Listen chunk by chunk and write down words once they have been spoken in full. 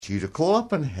you to call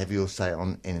up and have your say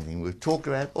on anything we've talked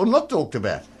about or not talked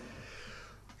about.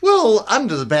 Well,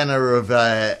 under the banner of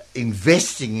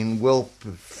investing in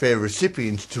welfare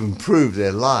recipients to improve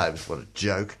their lives, what a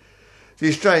joke, the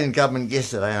Australian government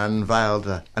yesterday unveiled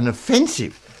an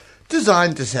offensive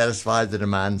designed to satisfy the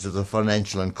demands of the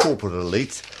financial and corporate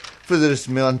elites for the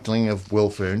dismantling of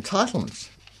welfare entitlements.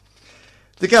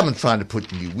 The government's trying to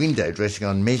put new window dressing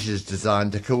on measures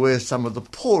designed to coerce some of the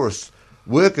poorest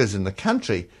workers in the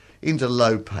country into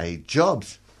low-paid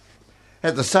jobs.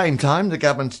 At the same time, the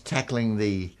government's targeting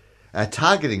the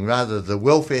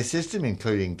welfare system,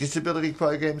 including disability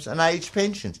programs and age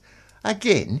pensions,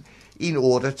 again in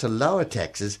order to lower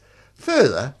taxes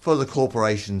further for the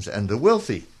corporations and the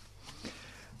wealthy.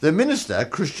 The Minister,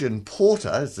 Christian Porter,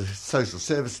 as the Social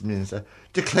Services Minister,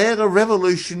 declared a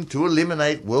revolution to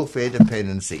eliminate welfare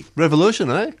dependency. Revolution,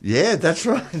 eh? Yeah, that's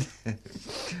right.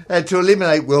 To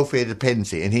eliminate welfare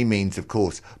dependency. And he means, of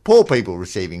course, poor people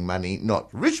receiving money, not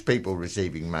rich people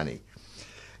receiving money.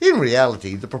 In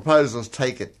reality, the proposals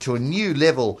take it to a new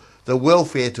level, the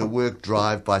welfare to work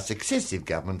drive by successive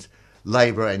governments,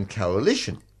 Labor and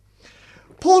Coalition.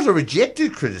 Porter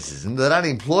rejected criticism that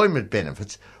unemployment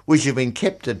benefits, which have been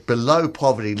kept at below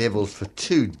poverty levels for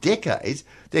 2 decades,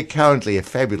 they're currently a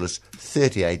fabulous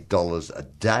 $38 a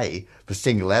day for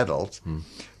single adults,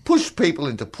 push people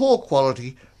into poor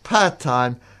quality,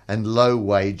 part-time and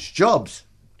low-wage jobs.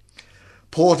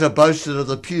 Porter boasted of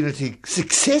the punitive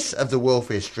success of the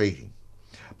welfare streeting.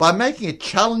 By making it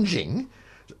challenging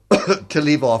to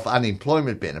live off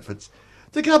unemployment benefits,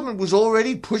 the government was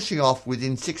already pushing off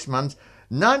within 6 months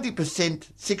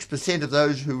 6% of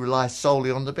those who rely solely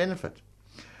on the benefit.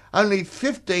 Only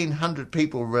 1,500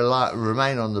 people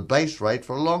remain on the base rate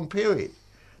for a long period.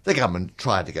 The government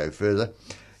tried to go further.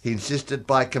 He insisted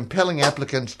by compelling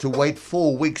applicants to wait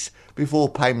 4 weeks before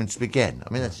payments began.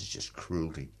 I mean, that's just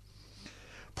cruelty.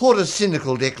 Porter's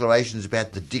cynical declarations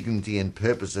about the dignity and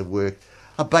purpose of work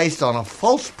are based on a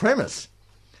false premise.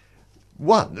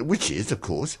 One, which is, of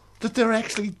course, that there are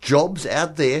actually jobs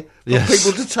out there for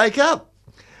people to take up.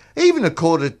 Even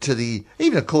according to the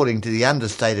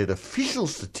understated official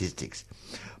statistics,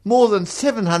 more than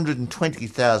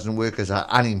 720,000 workers are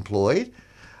unemployed,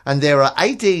 and there are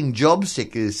 18 job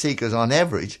seekers on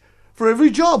average for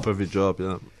every job. For every job,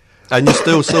 yeah. And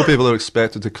you still people are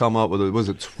expected to come up with, was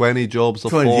it 20 jobs a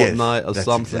fortnight or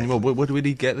something? Exactly. Well, where do we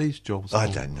need to get these jobs I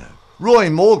don't know. Roy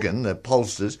Morgan, the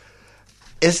pollsters,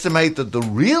 estimate that the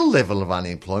real level of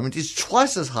unemployment is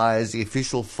twice as high as the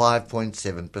official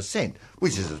 5.7%,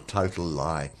 which is a total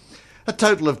lie. A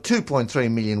total of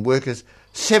 2.3 million workers,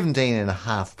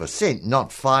 17.5%,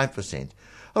 not 5%,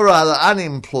 are either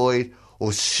unemployed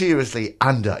or seriously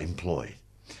underemployed,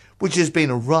 which has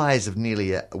been a rise of nearly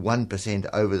 1%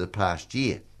 over the past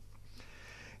year.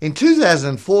 In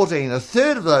 2014, a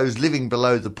third of those living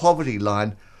below the poverty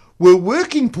line were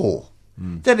working poor.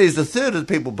 That is, a third of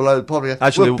the people below the poverty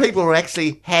line were people who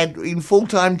actually had in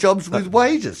full-time jobs with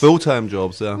wages. Full-time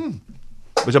jobs, yeah.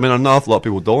 Which, I mean, an awful lot of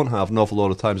people don't have. An awful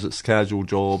lot of times it's casual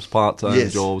jobs, part-time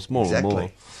jobs, more and more.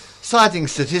 Citing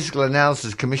statistical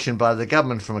analysis commissioned by the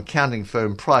government from accounting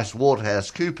firm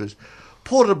PricewaterhouseCoopers,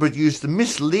 Porter produced the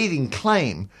misleading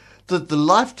claim that the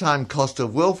lifetime cost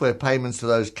of welfare payments to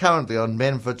those currently on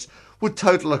benefits would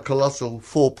total a colossal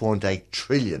 $4.8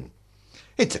 trillion.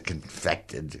 It's a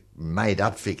confected,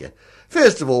 made-up figure.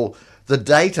 First of all, the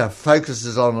data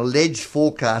focuses on alleged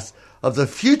forecasts of the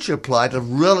future plight of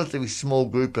a relatively small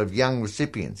group of young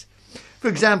recipients. For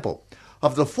example,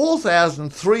 of the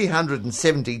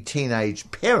 4,370 teenage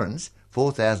parents,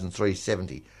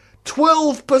 4,370,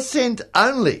 12%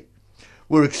 only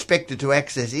were expected to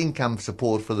access income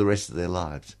support for the rest of their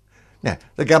lives. Now,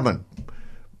 the government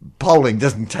polling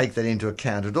doesn't take that into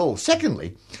account at all.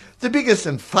 Secondly, the biggest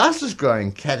and fastest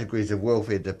growing categories of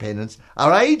welfare dependents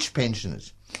are age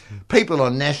pensioners, people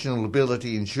on national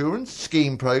liability insurance,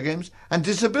 scheme programs and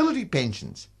disability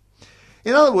pensions.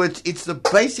 In other words, it's the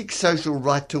basic social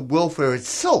right to welfare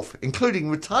itself, including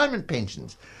retirement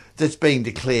pensions, that's being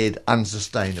declared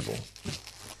unsustainable.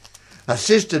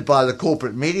 Assisted by the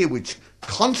corporate media, which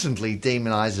constantly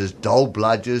demonises dole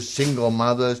bludgers, single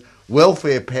mothers,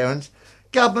 welfare parents,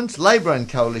 governments, Labor and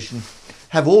Coalition,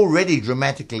 have already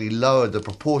dramatically lowered the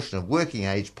proportion of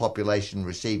working-age population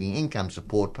receiving income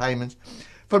support payments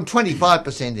from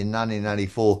 25% in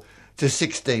 1994 to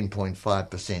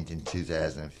 16.5% in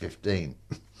 2015.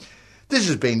 This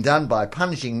has been done by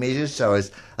punishing measures such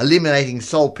as eliminating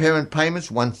sole parent payments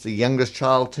once the youngest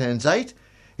child turns 8,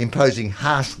 imposing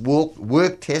harsh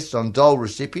work tests on dole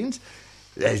recipients,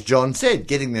 as John said,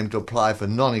 getting them to apply for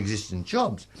non-existent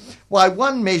jobs. Why,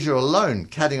 one measure alone,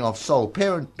 cutting off sole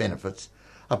parent benefits,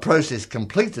 a process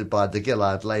completed by the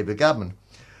Gillard Labor government,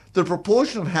 the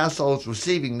proportion of households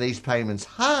receiving these payments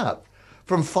halved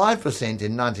from 5%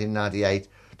 in 1998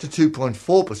 to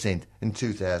 2.4% in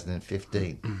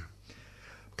 2015.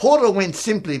 Porter went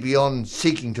simply beyond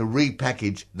seeking to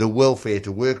repackage the welfare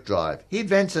to work drive. He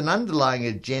advanced an underlying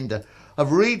agenda of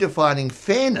redefining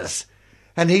fairness,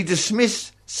 and he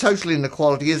dismissed social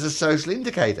inequality as a social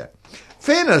indicator.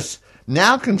 Fairness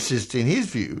now consists, in his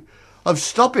view, of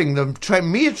stopping the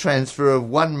mere transfer of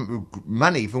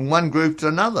money from one group to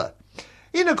another.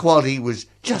 Inequality was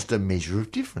just a measure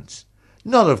of difference,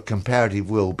 not of comparative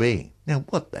well-being. Now,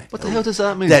 what the hell does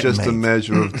that mean? Just a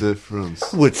measure of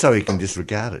difference. Well, so he can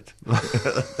disregard it.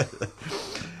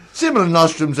 Similar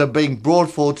nostrums are being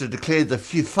brought forward to declare the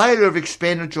failure of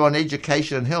expenditure on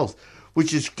education and health,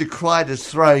 which is decried as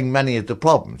throwing money at the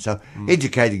problem. So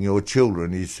educating your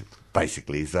children is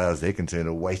basically, as far as they're concerned,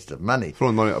 a waste of money.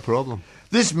 Throwing money at a problem.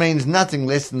 This means nothing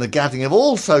less than the gutting of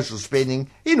all social spending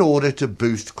in order to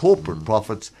boost corporate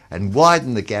profits and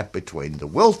widen the gap between the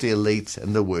wealthy elites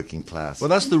and the working class. Well,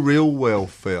 that's the real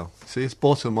welfare. See, it's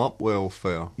bottom-up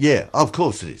welfare. Yeah, of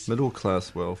course it is.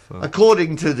 Middle-class welfare.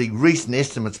 According to the recent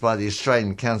estimates by the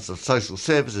Australian Council of Social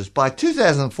Services, by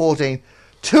 2014,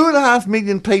 2.5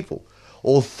 million people,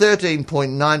 or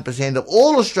 13.9% of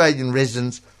all Australian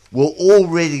residents, were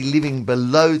already living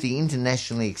below the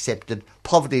internationally accepted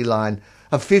poverty line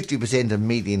of 50% of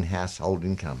median household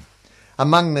income.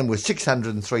 Among them were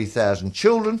 603,000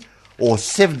 children, or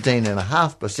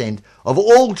 17.5% of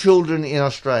all children in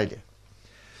Australia.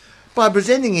 By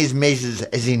presenting his measures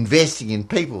as investing in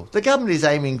people, the government is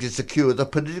aiming to secure the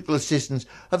political assistance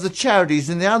of the charities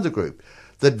in the other group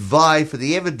that vie for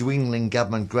the ever-dwindling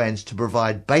government grants to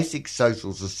provide basic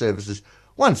social services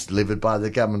once delivered by the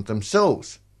government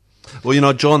themselves. Well, you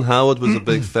know, John Howard was a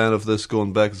big fan of this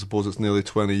going back, I suppose it's nearly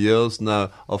 20 years now,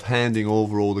 of handing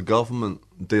over all the government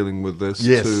dealing with this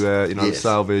to, the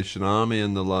Salvation Army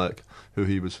and the like, who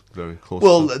he was very close to.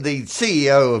 Well, the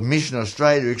CEO of Mission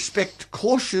Australia expects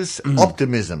cautious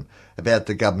optimism about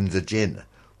the government's agenda.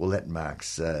 Well, that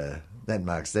marks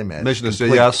them as Mission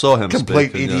Australia, I saw him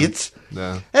complete speaking, idiots.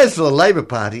 Yeah. As for the Labor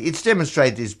Party, it's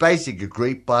demonstrated its basic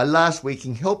agreement by last week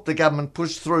and helped the government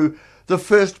push through the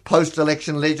first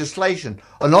post-election legislation,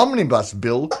 an omnibus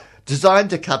bill designed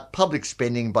to cut public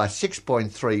spending by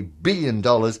 $6.3 billion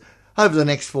over the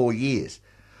next 4 years.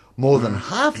 More than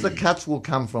half the cuts will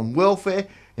come from welfare,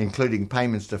 including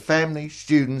payments to families,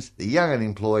 students, the young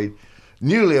unemployed,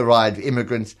 newly arrived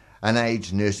immigrants and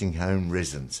aged nursing home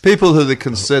residents. People who they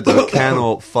consider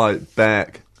cannot fight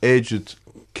back, aged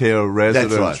care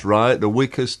residents, right? The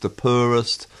weakest, the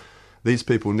poorest. These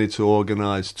people need to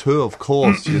organise too, of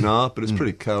course, but it's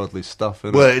pretty cowardly stuff,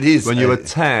 isn't it? Well, it is. When you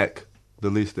attack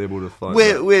the least able to fight.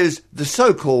 Whereas the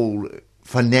so-called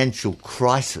financial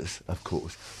crisis, of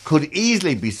course, could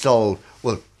easily be solved,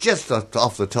 well, just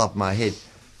off the top of my head,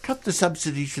 cut the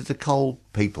subsidies to the coal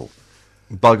people.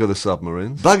 Bugger the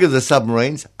submarines. Bugger the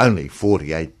submarines, only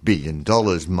 $48 billion,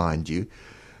 mind you.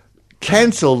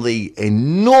 Cancel the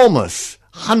enormous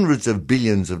hundreds of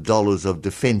billions of dollars of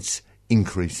defence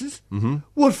increases.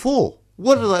 What for?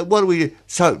 What do we do?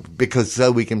 So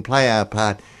we can play our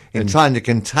part in trying to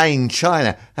contain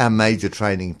China, our major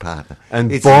trading partner.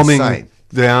 And it's bombing insane.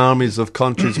 The armies of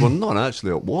countries we're not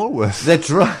actually at war with. That's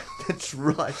right. That's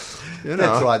right.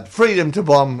 That's right. Freedom to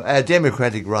bomb, our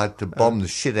democratic right to bomb the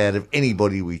shit out of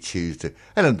anybody we choose to.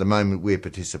 And at the moment we're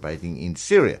participating in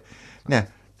Syria. Now,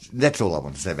 that's all I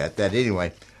want to say about that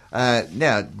anyway.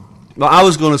 Well, I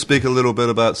was going to speak a little bit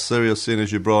about Syria, seeing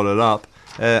as you brought it up,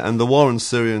 and the war in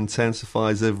Syria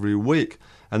intensifies every week,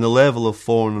 and the level of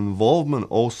foreign involvement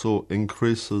also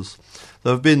increases.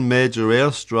 There have been major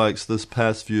airstrikes this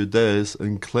past few days,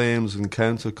 and claims and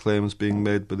counterclaims being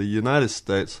made by the United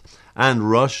States and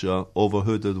Russia over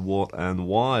who did what and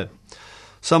why.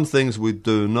 Some things we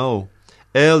do know.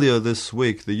 Earlier this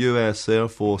week, the US Air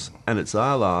Force and its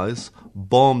allies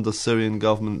bombed the Syrian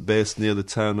government base near the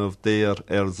town of Deir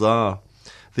Ezzar.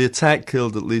 The attack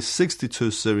killed at least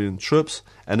 62 Syrian troops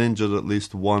and injured at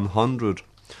least 100.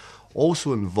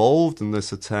 Also involved in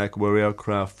this attack were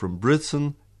aircraft from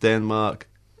Britain, Denmark,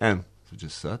 and, as we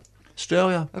just said,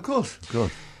 Australia. Of course.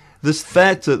 This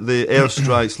fact that the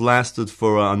airstrikes lasted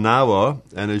for an hour,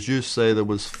 and as you say, there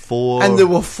was 4... And there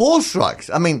were 4 strikes.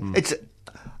 I mean, it's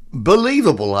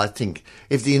believable, I think,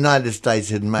 if the United States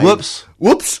had made...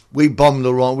 Whoops, we bombed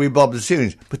the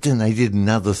Syrians. But then they did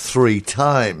another 3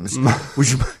 times,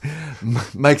 which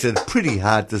makes it pretty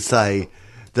hard to say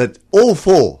that all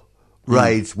 4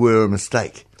 raids were a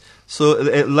mistake. So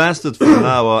it lasted for an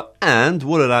hour, and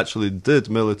what it actually did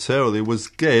militarily was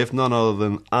gave none other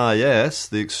than IS,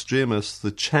 the extremists, the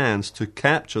chance to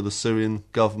capture the Syrian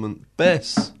government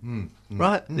base.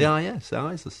 The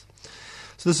ISIS.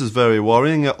 So this is very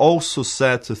worrying. It's also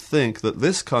sad to think that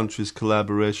this country's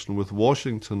collaboration with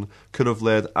Washington could have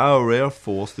led our Air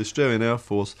Force, the Australian Air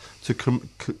Force, to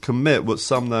commit what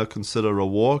some now consider a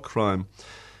war crime.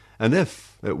 And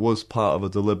if it was part of a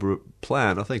deliberate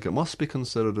plan, I think it must be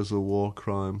considered as a war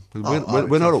crime.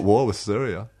 We're not at war with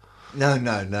Syria.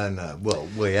 No. Well,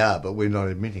 we are, but we're not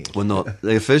admitting it. We're not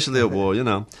officially at war,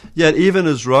 Yet, even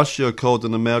as Russia called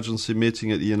an emergency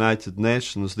meeting at the United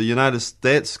Nations, the United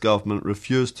States government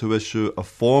refused to issue a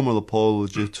formal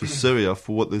apology to Syria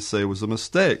for what they say was a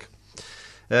mistake.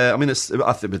 I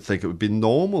would think it would be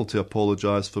normal to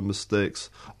apologise for mistakes,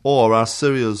 or are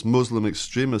Syria's Muslim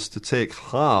extremists to take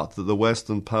heart that the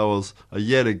Western powers are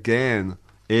yet again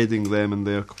aiding them in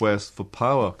their quest for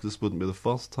power, because this wouldn't be the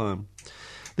first time.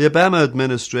 The Obama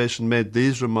administration made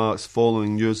these remarks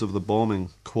following news of the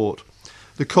bombing, quote,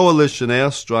 "The coalition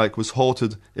airstrike was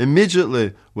halted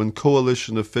immediately when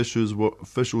coalition officials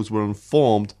were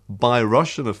informed by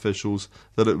Russian officials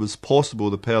that it was possible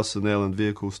the personnel and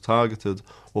vehicles targeted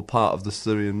were part of the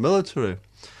Syrian military."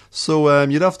 So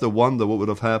you'd have to wonder what would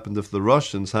have happened if the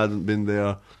Russians hadn't been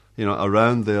there,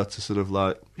 around there to sort of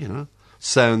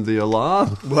sound the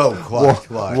alarm. Well,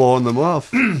 quite. Warn them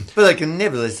off. But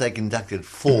they conducted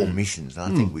 4 missions. I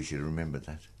think we should remember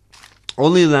that.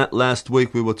 Only that last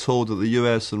week we were told that the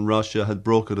US and Russia had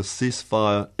brokered a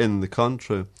ceasefire in the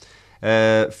country.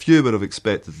 Few would have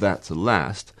expected that to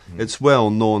last. It's well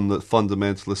known that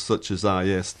fundamentalists such as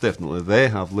IS, definitely they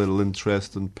have little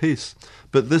interest in peace.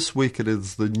 But this week it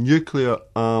is the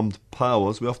nuclear-armed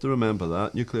powers, we have to remember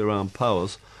that, nuclear-armed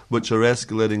powers, which are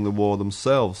escalating the war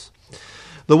themselves.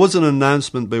 There was an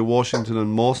announcement by Washington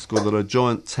and Moscow that a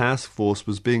joint task force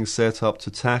was being set up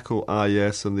to tackle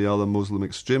IS and the other Muslim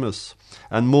extremists,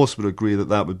 and most would agree that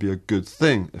that would be a good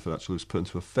thing if it actually was put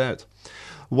into effect.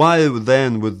 Why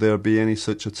then would there be any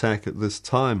such attack at this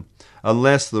time,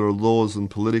 unless there are those in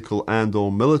political and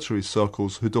or military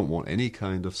circles who don't want any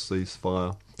kind of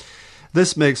ceasefire?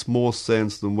 This makes more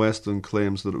sense than Western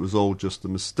claims that it was all just a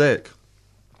mistake.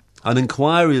 An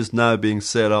inquiry is now being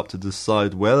set up to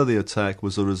decide whether the attack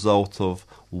was a result of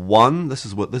one. This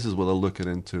is what they're looking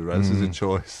into, right? This is a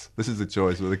choice. This is a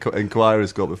choice where the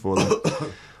inquiry's got before them.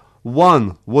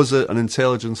 1, was it an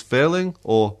intelligence failing,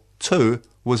 or 2,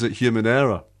 was it human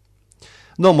error?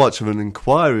 Not much of an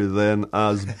inquiry then,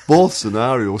 as both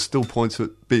scenarios still point to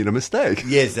it being a mistake.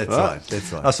 Yes, that's right.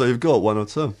 That's right. So you've got 1 or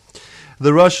 2.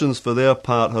 The Russians, for their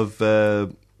part,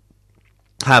 have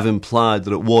implied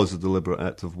that it was a deliberate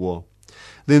act of war.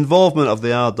 The involvement of the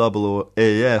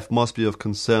RAAF must be of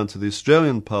concern to the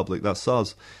Australian public, that's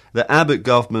us. The Abbott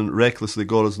government recklessly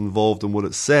got us involved in what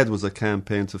it said was a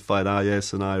campaign to fight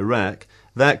IS in Iraq.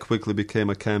 That quickly became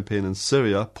a campaign in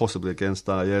Syria, possibly against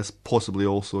IS, possibly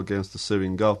also against the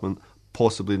Syrian government,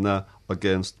 possibly now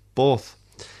against both.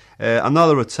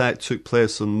 Another attack took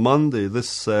place on Monday.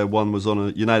 This one was on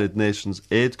a United Nations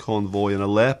aid convoy in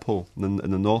Aleppo, in the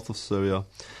north of Syria,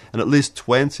 and at least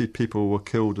 20 people were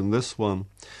killed in this one.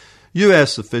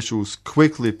 US officials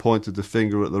quickly pointed the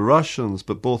finger at the Russians,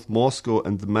 but both Moscow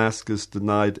and Damascus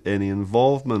denied any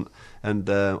involvement. And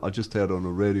I just heard on the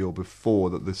radio before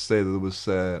that they say that there was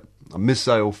a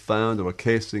missile found, or a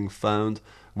casing found,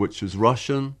 which was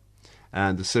Russian,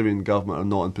 and the Syrian government are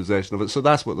not in possession of it. So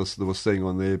that's what they were saying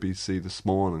on the ABC this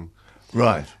morning.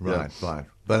 Right.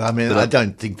 But I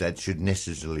don't think that should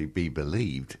necessarily be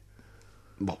believed.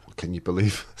 What can you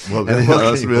believe? Well,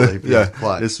 believe? Yeah,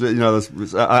 quite. It's,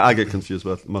 I get confused,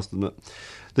 but I must admit.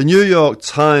 The New York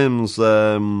Times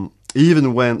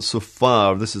even went so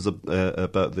far, this is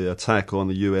about the attack on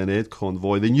the UN aid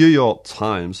convoy, the New York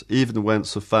Times even went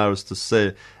so far as to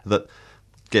say that,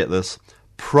 get this,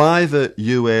 private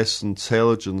US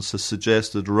intelligence has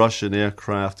suggested Russian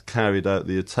aircraft carried out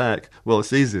the attack. Well,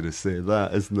 it's easy to say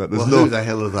that, isn't it? Who the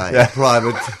hell are they? Yeah.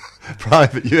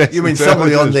 Private US. You mean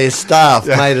somebody on their staff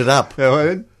made it up? Yeah,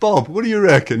 well, Bob, what do you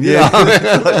reckon?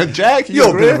 Yeah. Jack,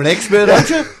 you're a bit of an expert, aren't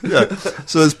you? Yeah.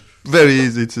 So it's very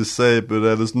easy to say, but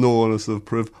there's no honest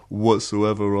proof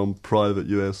whatsoever on private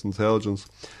US intelligence.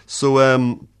 So,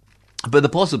 but the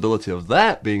possibility of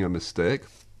that being a mistake,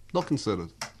 not considered.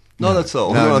 No, that's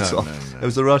all. No. It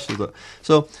was the Russians.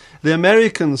 So the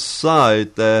American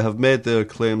side have made their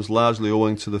claims largely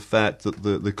owing to the fact that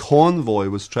the convoy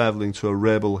was travelling to a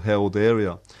rebel-held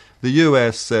area. The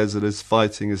US says it is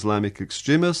fighting Islamic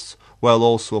extremists while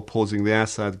also opposing the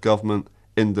Assad government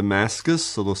in Damascus,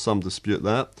 so there's some dispute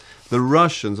that. The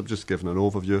Russians, I'm just giving an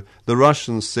overview, the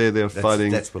Russians say they're fighting...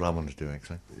 That's what I want to do,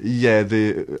 actually. Yeah,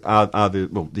 the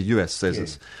US says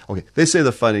this. Okay, they say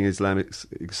they're fighting Islamic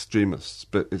extremists,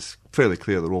 but it's fairly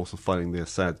clear they're also fighting the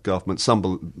Assad government. Some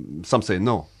say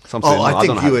no. Some say no. I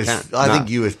think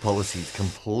US policy is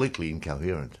completely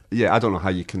incoherent. Yeah, I don't know how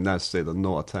you can now say they're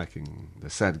not attacking the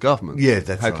Assad government. Yeah,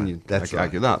 that's how right. Can you that's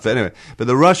argue that? But anyway,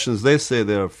 the Russians, they say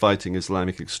they're fighting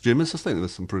Islamic extremists. I think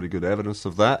there's some pretty good evidence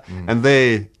of that, and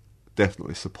they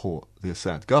definitely support the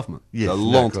Assad government. Yes, a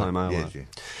long-time ally. Yes, yeah.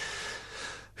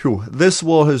 This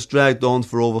war has dragged on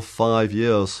for over 5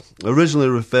 years. Originally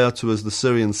referred to as the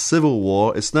Syrian Civil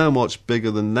War, it's now much bigger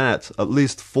than that. At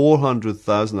least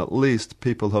 400,000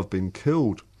 people have been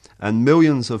killed, and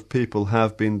millions of people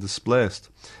have been displaced.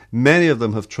 Many of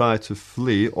them have tried to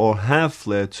flee or have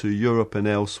fled to Europe and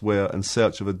elsewhere in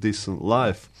search of a decent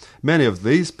life. Many of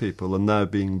these people are now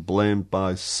being blamed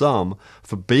by some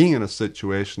for being in a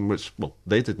situation which,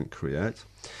 they didn't create.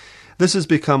 This has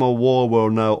become a war where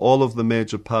now all of the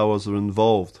major powers are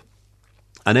involved.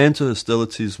 An end to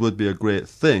hostilities would be a great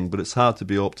thing, but it's hard to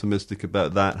be optimistic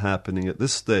about that happening at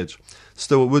this stage.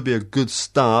 Still, it would be a good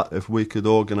start if we could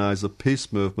organise a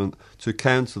peace movement to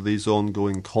counter these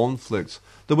ongoing conflicts,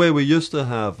 the way we used to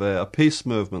have a peace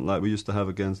movement like we used to have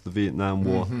against the Vietnam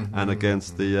War and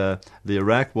against the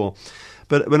Iraq War.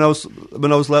 But when I was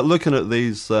looking at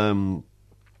these,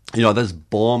 this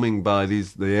bombing by the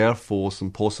Air Force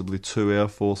and possibly 2 Air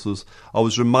Forces, I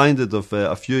was reminded of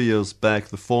a few years back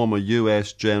the former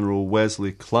US General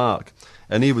Wesley Clark,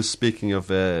 and he was speaking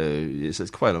of, it's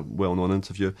quite a well-known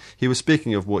interview, he was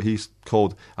speaking of what he's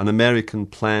called an American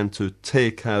plan to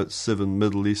take out 7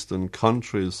 Middle Eastern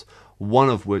countries, one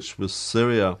of which was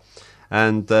Syria.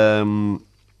 And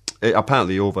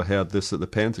apparently he overheard this at the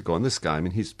Pentagon. This guy,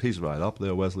 he's right up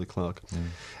there, Wesley Clark.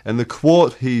 And the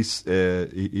quote he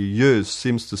used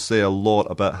seems to say a lot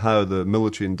about how the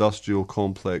military-industrial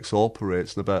complex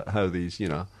operates and about how these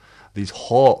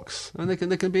hawks, and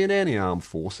they can be in any armed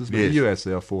forces, but the US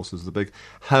Air Force is the big,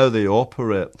 how they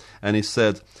operate. And he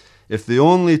said, if the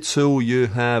only tool you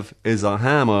have is a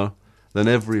hammer, then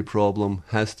every problem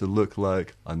has to look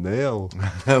like a nail.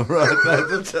 Right,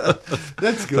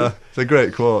 that's good. It's a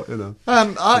great quote,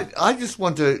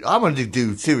 I wanted to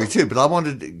do Syria too, but I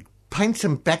wanted to paint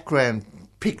some background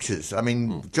pictures.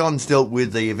 John's dealt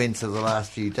with the events of the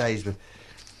last few days, but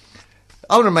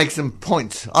I want to make some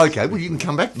points. Okay, well, you can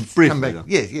come back. Briefly,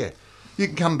 Yeah. You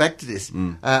can come back to this.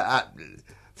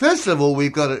 First of all,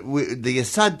 we've got the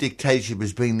Assad dictatorship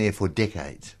has been there for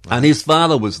decades. Right? And his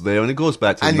father was there, and it goes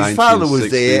back to the 1960s. And his father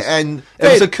was there, and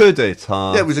it was a coup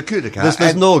d'etat. It was a coup d'etat.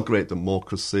 There's no great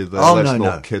democracy there. Let's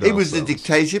not kid ourselves. It was the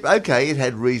dictatorship. Okay, it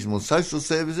had reasonable social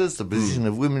services. The position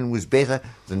of women was better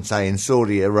than, say, in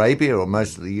Saudi Arabia or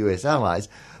most of the US allies.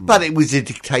 But it was a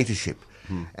dictatorship.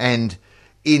 And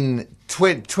in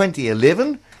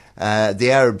 2011...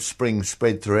 the Arab Spring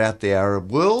spread throughout the Arab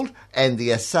world, and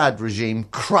the Assad regime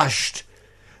crushed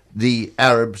the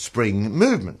Arab Spring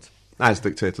movement. As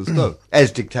dictators do.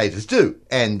 As dictators do.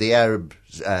 And the Arab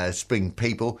Spring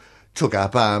people took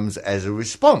up arms as a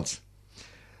response.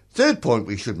 Third point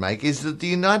we should make is that the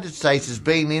United States has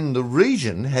been in the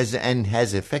region has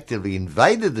effectively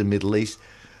invaded the Middle East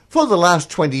for the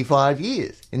last 25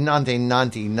 years. In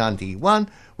 1990-91,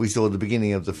 we saw the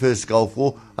beginning of the first Gulf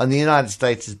War, and the United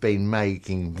States has been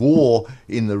making war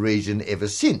in the region ever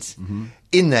since.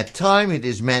 In that time, it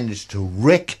has managed to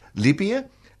wreck Libya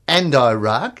and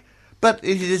Iraq, but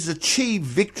it has achieved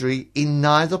victory in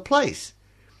neither place.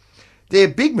 Their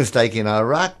big mistake in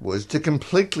Iraq was to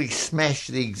completely smash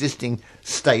the existing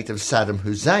state of Saddam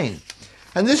Hussein,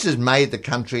 and this has made the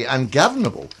country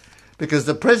ungovernable, because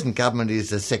the present government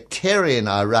is a sectarian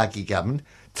Iraqi government,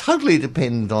 totally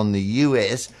dependent on the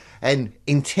US and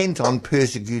intent on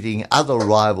persecuting other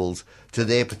rivals to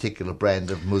their particular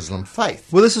brand of Muslim faith.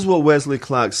 Well, this is what Wesley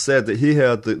Clark said, that he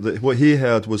heard what he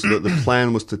heard was that the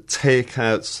plan was to take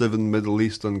out 7 Middle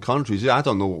Eastern countries. Yeah, I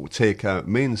don't know what take out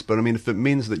means, but if it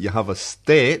means that you have a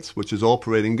state which is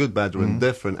operating good, bad or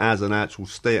indifferent as an actual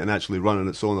state and actually running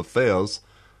its own affairs,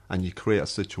 and you create a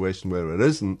situation where it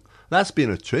isn't, that's been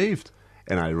achieved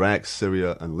in Iraq,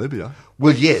 Syria and Libya.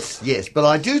 Well, yes, but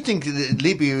I do think that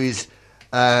Libya is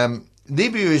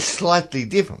slightly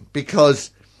different because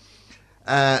of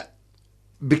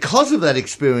that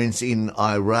experience in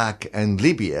Iraq and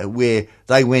Libya, where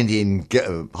they went in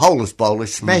holeless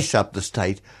bowless, smashed up the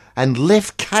state and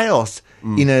left chaos,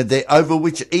 over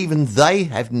which even they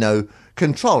have no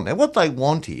control. Now, what they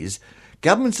want is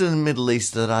governments in the Middle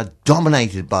East that are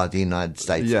dominated by the United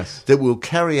States, that will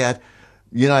carry out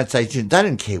The United States, they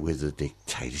don't care whether they're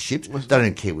dictatorships, they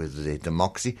don't care whether they're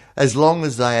democracy, as long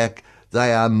as they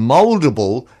are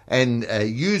mouldable and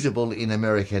usable in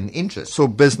American interests. So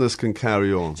business can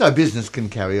carry on. So business can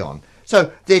carry on.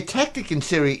 So their tactic in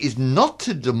Syria is not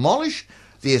to demolish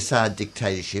the Assad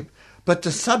dictatorship, but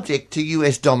to subject to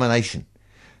US domination.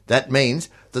 That means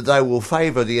that they will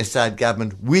favour the Assad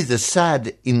government with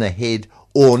Assad in the head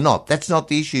or not. That's not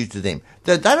the issue to them.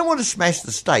 They don't want to smash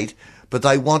the state, but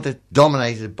they want it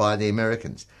dominated by the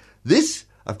Americans. This,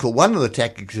 of course, one of the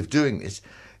tactics of doing this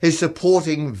is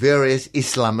supporting various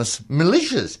Islamist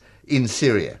militias in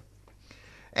Syria.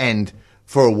 And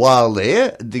for a while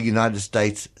there, the United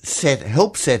States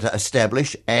helped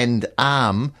establish and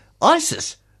arm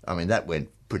ISIS. I mean, that went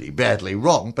pretty badly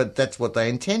wrong, but that's what they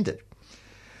intended.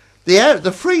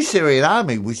 The Free Syrian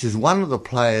Army, which is one of the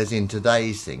players in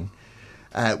today's thing,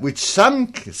 which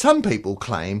some people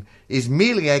claim is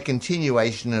merely a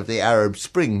continuation of the Arab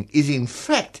Spring, is in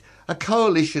fact a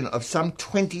coalition of some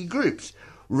 20 groups,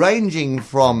 ranging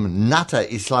from nutter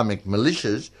Islamic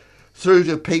militias through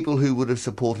to people who would have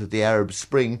supported the Arab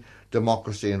Spring,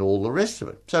 democracy and all the rest of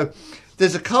it. So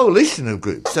there's a coalition of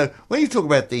groups. So when you talk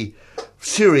about the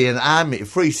Syrian Army,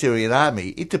 Free Syrian Army,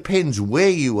 it depends where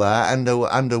you are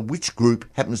under which group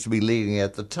happens to be leading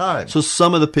at the time. So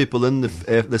some of the people in this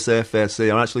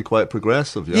FSA are actually quite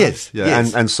progressive, yeah?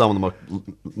 Yes. And some of them are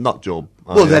not job.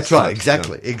 Well, that's right,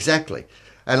 exactly.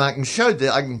 And I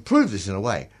can prove this in a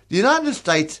way. The United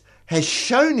States has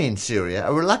shown in Syria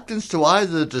a reluctance to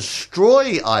either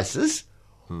destroy ISIS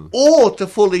or to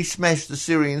fully smash the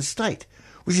Syrian state,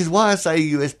 which is why I say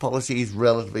US policy is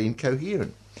relatively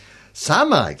incoherent.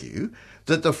 Some argue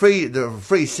that the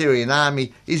Free Syrian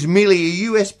Army is merely a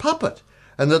US puppet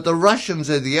and that the Russians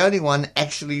are the only one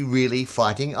actually really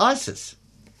fighting ISIS.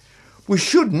 We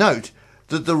should note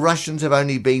that the Russians have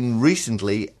only been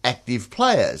recently active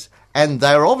players, and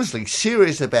they're obviously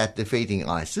serious about defeating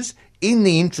ISIS in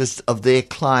the interests of their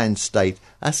client state,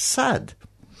 Assad,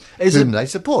 whom they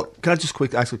support. Can I just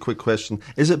ask a quick question?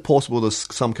 Is it possible there's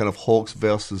some kind of hawks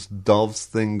versus doves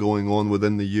thing going on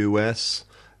within the US?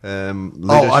 I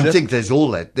think there's all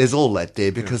that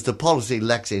there because the policy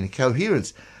lacks any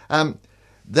coherence.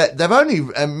 They've only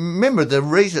remember the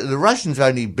Russians have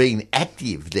only been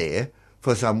active there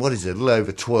for a little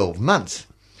over 12 months,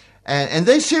 and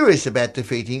they're serious about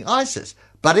defeating ISIS.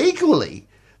 But equally,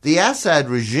 the Assad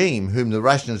regime, whom the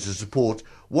Russians support,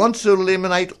 wants to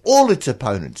eliminate all its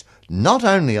opponents, not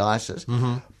only ISIS,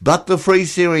 but the Free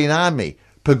Syrian Army,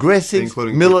 progressives,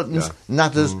 militants,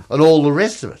 nutters, and all the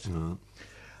rest of it.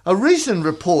 A recent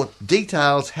report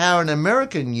details how an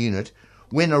American unit,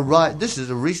 this is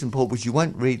a recent report which you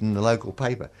won't read in the local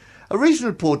paper. A recent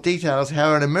report details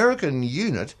how an American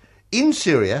unit in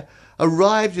Syria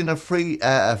arrived in a Free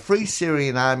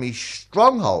Syrian Army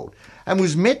stronghold and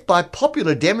was met by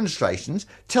popular demonstrations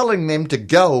telling them to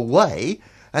go away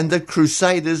and that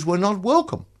crusaders were not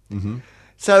welcome.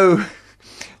 So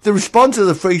the response of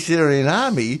the Free Syrian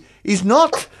Army is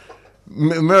not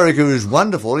America is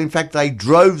wonderful. In fact, they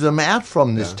drove them out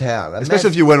from this town.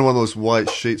 Especially if you went on one of those white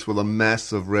sheets with a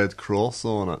massive red cross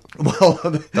on it. Well,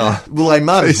 they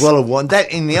might as well have won. That,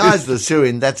 in the eyes of the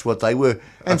Syrian, that's what they were.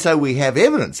 And so we have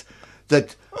evidence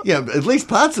that, at least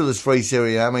parts of this Free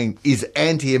Syrian Army is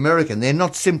anti-American. They're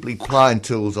not simply plying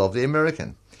tools of the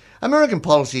American. American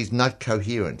policy is not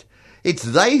coherent. It's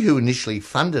they who initially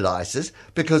funded ISIS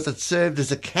because it served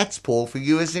as a cat's paw for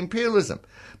US imperialism.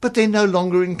 But they're no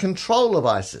longer in control of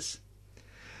ISIS.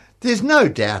 There's no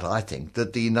doubt, I think,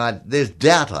 that the United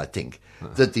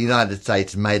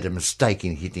States made a mistake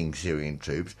in hitting Syrian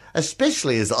troops,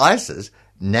 especially as ISIS,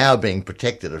 now being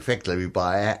protected effectively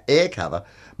by air cover,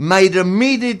 made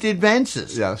immediate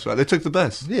advances. Yeah, that's right. They took the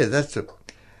best. Yeah, that's it.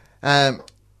 Now,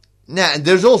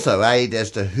 there's also aid as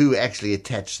to who actually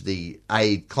attached the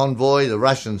aid convoy. The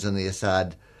Russians and the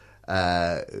Assad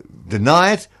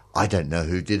deny it. I don't know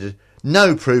who did it.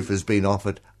 No proof has been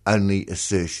offered, only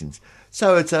assertions.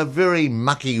 So it's a very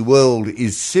mucky world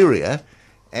is Syria,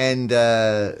 and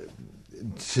there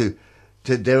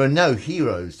are no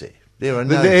heroes there. There are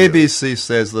no the ABC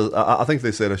says that, I think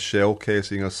they said a shell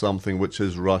casing or something, which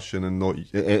is Russian and not,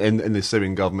 and the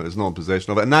Syrian government is not in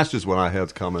possession of it. And that's just what I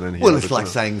heard coming in here. Well, it's like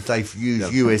saying they've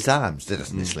used US arms. That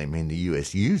doesn't necessarily mean the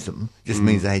US used them. It just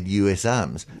means they had US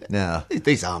arms. Now,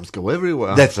 these arms go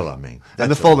everywhere. That's what I mean. And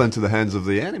they fall into the hands of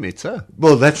the enemy too.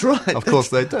 Well, that's right. Of course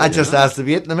they do. I just asked the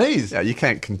Vietnamese. Yeah, you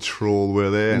can't control where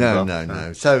they end up.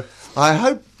 No. So I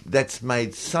hope that's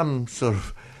made some sort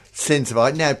of sense of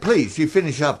it. Now, please, you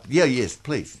finish up. Yes,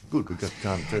 please. Good, we've got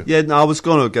time too. Yeah, no, I was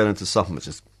going to get into something which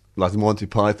is like Monty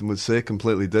Python would say,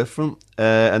 completely different.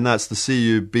 And that's the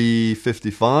CUB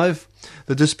 55.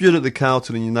 The dispute at the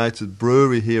Carlton and United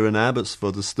Brewery here in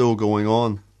Abbotsford is still going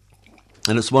on.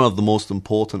 And it's one of the most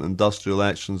important industrial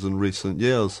actions in recent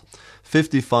years.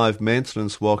 55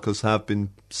 maintenance workers have been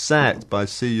sacked by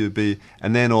CUB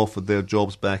and then offered their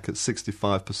jobs back at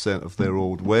 65% of their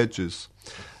old wages.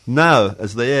 Now,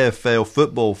 as the AFL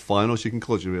football finals, you can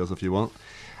close your ears if you want,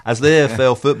 as the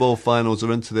AFL football finals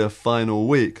are into their final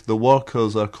week, the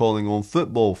workers are calling on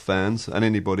football fans, and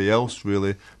anybody else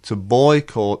really, to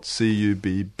boycott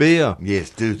CUB beer. Yes,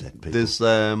 do that, people. There's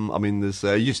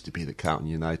used to be that Carlton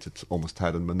United almost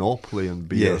had a monopoly on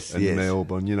beer in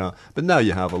Melbourne, you know. But now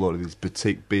you have a lot of these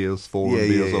boutique beers, foreign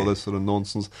beers, all this sort of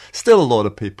nonsense. Still a lot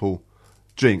of people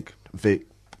drink Vic,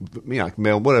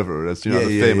 whatever it is, the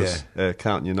famous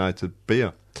Carlton United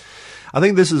beer. I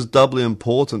think this is doubly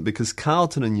important because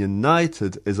Carlton and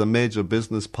United is a major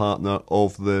business partner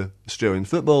of the Australian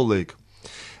Football League.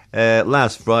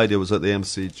 Last Friday I was at the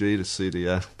MCG to see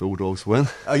the Bulldogs win.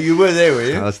 Oh, you were there, were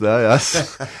you? I was there,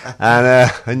 yes.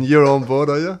 And you're on board,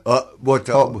 are you?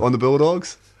 On the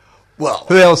Bulldogs? Well,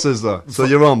 who else is there? So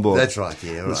you're on board. That's right,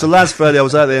 yeah. Right. So last Friday I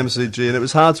was at the MCG and it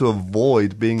was hard to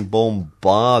avoid being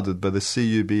bombarded by the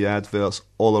CUB adverts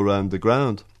all around the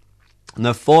ground.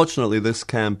 Now, fortunately, this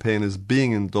campaign is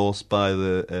being endorsed by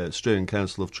the Australian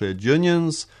Council of Trade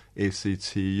Unions,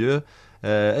 ACTU.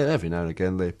 Every now and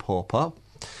again they pop up.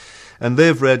 And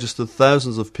they've registered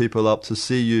thousands of people up to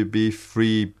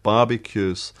CUB-free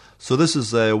barbecues. So this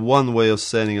is one way of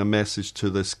sending a message to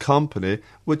this company,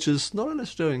 which is not an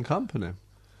Australian company.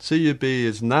 CUB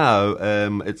is now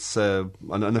it's an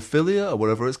affiliate or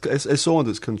whatever. It's owned,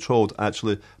 it's controlled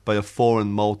actually by a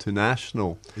foreign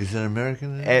multinational. Is it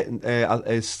American?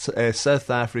 It's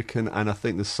South African, and I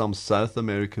think there's some South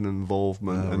American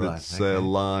involvement, it's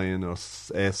Lion or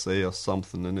SA or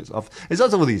something, and it's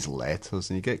all these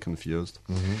letters, and you get confused.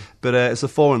 Mm-hmm. But it's a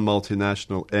foreign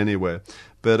multinational anyway.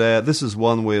 But this is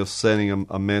one way of sending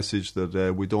a message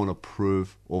that we don't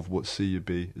approve of what CUB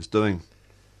is doing.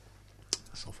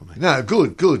 No,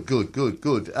 good.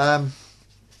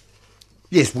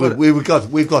 Yes, we've got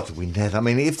to win that. I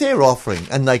mean, if they're offering,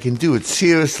 and they can do it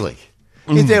seriously,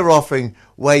 if they're offering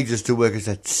wages to workers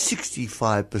at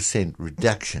 65%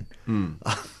 reduction,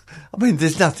 I mean,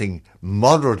 there's nothing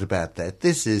moderate about that.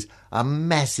 This is a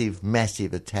massive,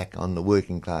 massive attack on the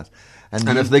working class.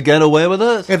 And if they get away with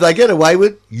it? If they get away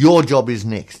with it, your job is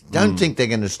next. Don't think they're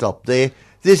going to stop there.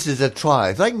 This is a try.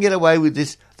 If they can get away with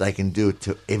this, they can do it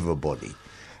to everybody.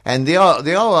 And the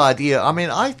whole idea, I mean,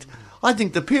 I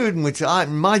think the period in which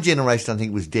my generation, I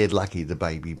think, was dead lucky, the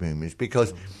baby boomers,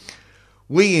 because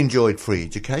we enjoyed free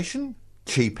education,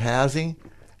 cheap housing,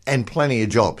 and plenty of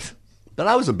jobs. But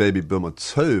I was a baby boomer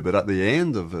too, but at the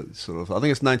end of it, sort of, I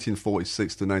think it's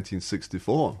 1946 to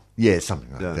 1964. Yeah,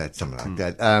 something like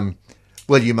that.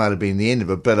 Well, you might have been the end of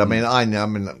it, but I mean,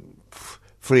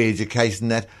 free education,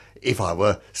 that if I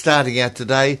were starting out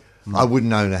today, I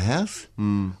wouldn't own a house.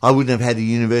 I wouldn't have had a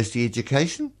university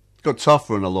education. It got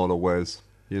tougher in a lot of ways.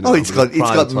 It's got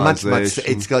much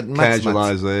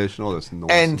casualisation, all this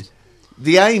nonsense. And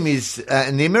the aim is,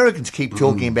 and the Americans keep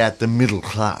talking about the middle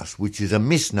class, which is a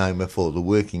misnomer for the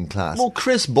working class. Well,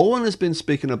 Chris Bowen has been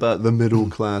speaking about the middle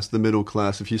class.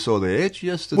 If you saw the Edge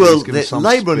yesterday. Well,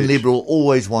 Labour and Liberal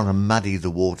always want to muddy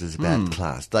the waters about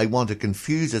class. They want to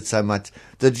confuse it so much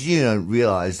that you don't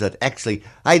realise that actually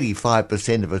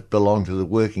 85% of it belong to the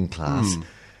working class,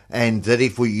 and that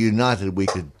if we united, we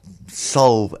could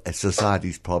solve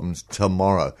society's problems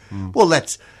tomorrow. Well,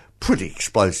 that's pretty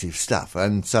explosive stuff,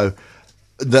 and so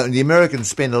the Americans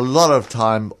spend a lot of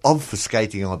time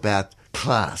obfuscating about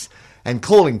class and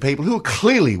calling people who are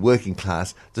clearly working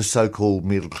class the so-called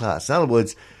middle class. In other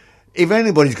words, if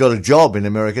anybody's got a job in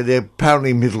America, they're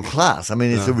apparently middle class. I mean,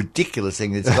 it's a ridiculous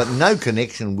thing. It's got no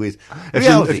connection with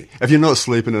reality. If you're not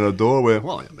sleeping in a doorway,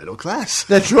 well, you're middle class.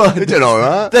 That's right. You're doing all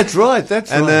right. That's right.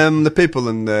 And the people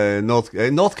in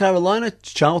North Carolina,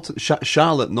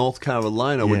 Charlotte, North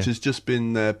Carolina, which has just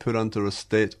been put under a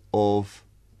state of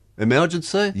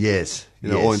emergency. Yes.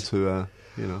 Owing to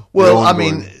Well, I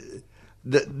mean,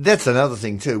 that's another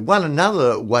thing too.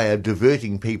 Another way of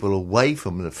diverting people away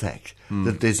from the fact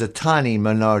that there's a tiny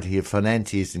minority of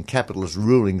financiers and capitalists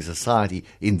ruling society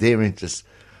in their interests,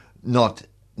 not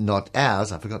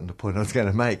ours. I've forgotten the point I was going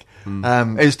to make.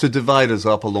 Is to divide us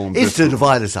up along. Is to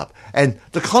divide us up, and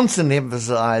the constant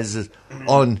emphasis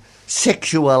on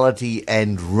sexuality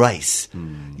and race.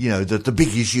 That the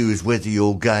big issue is whether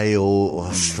you're gay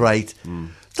or straight.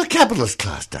 The capitalist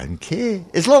class don't care.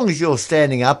 As long as you're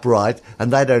standing upright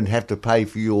and they don't have to pay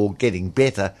for your getting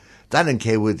better, They don't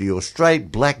care whether you're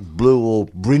straight, black, blue, or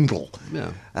brindle.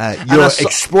 Yeah. You're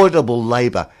exploitable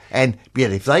labour. And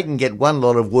yet, if they can get one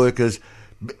lot of workers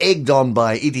egged on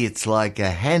by idiots like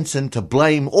Hanson to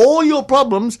blame all your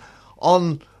problems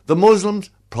on the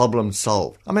Muslims, problem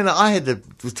solved. I mean,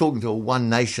 was talking to a One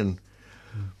Nation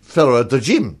fellow at the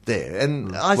gym there,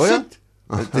 and I said,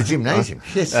 the gymnasium,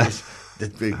 yes.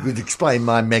 That would explain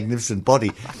my magnificent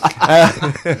body.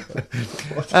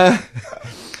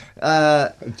 And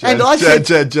I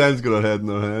said, Jan's got her head in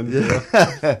her hand.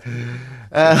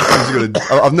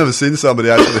 I've never seen somebody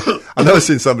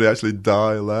actually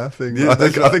die laughing. Yeah,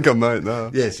 I think I might now.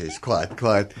 Yes, quite.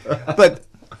 But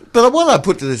what I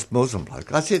put to this Muslim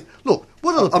bloke, I said, look,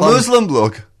 what are the problems? Muslim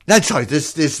bloke? No, sorry,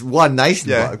 this One Nation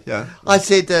bloke. Yeah. I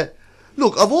said,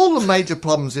 look, of all the major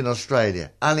problems in Australia,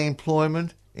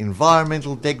 unemployment,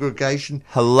 environmental degradation,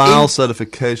 halal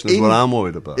certification is what I'm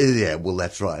worried about. Yeah, well,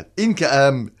 that's right.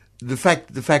 The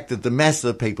fact that the mass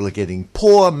of the people are getting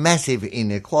poor, massive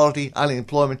inequality,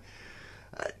 unemployment,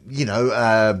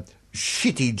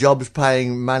 shitty jobs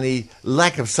paying money,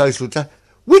 lack of social justice.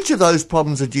 Which of those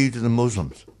problems are due to the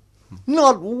Muslims?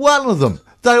 Not one of them.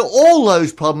 Though all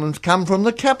those problems come from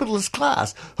the capitalist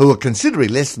class, who are considerably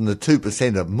less than the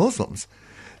 2% of Muslims.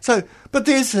 So, but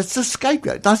it's a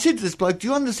scapegoat. And I said to this bloke, do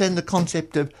you understand the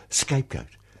concept of scapegoat?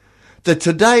 That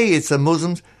today it's the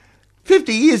Muslims.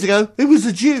 50 years ago, it was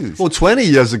the Jews. Well, 20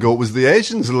 years ago, it was the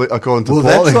Asians, according to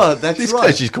Paulie. Well, that's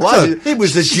right. She's quite... It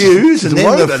was the Jews, and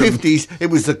then in the 50s,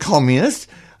 it was the communists,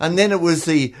 and then it was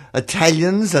the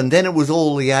Italians, and then it was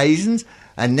all the Asians,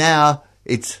 and now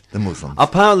it's the Muslims.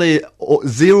 Apparently,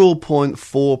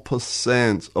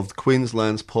 0.4% of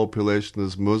Queensland's population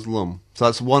is Muslim. So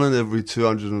that's 1 in every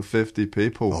 250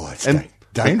 people. Oh, it's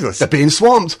dangerous. They're being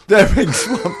swamped. They're being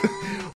swamped.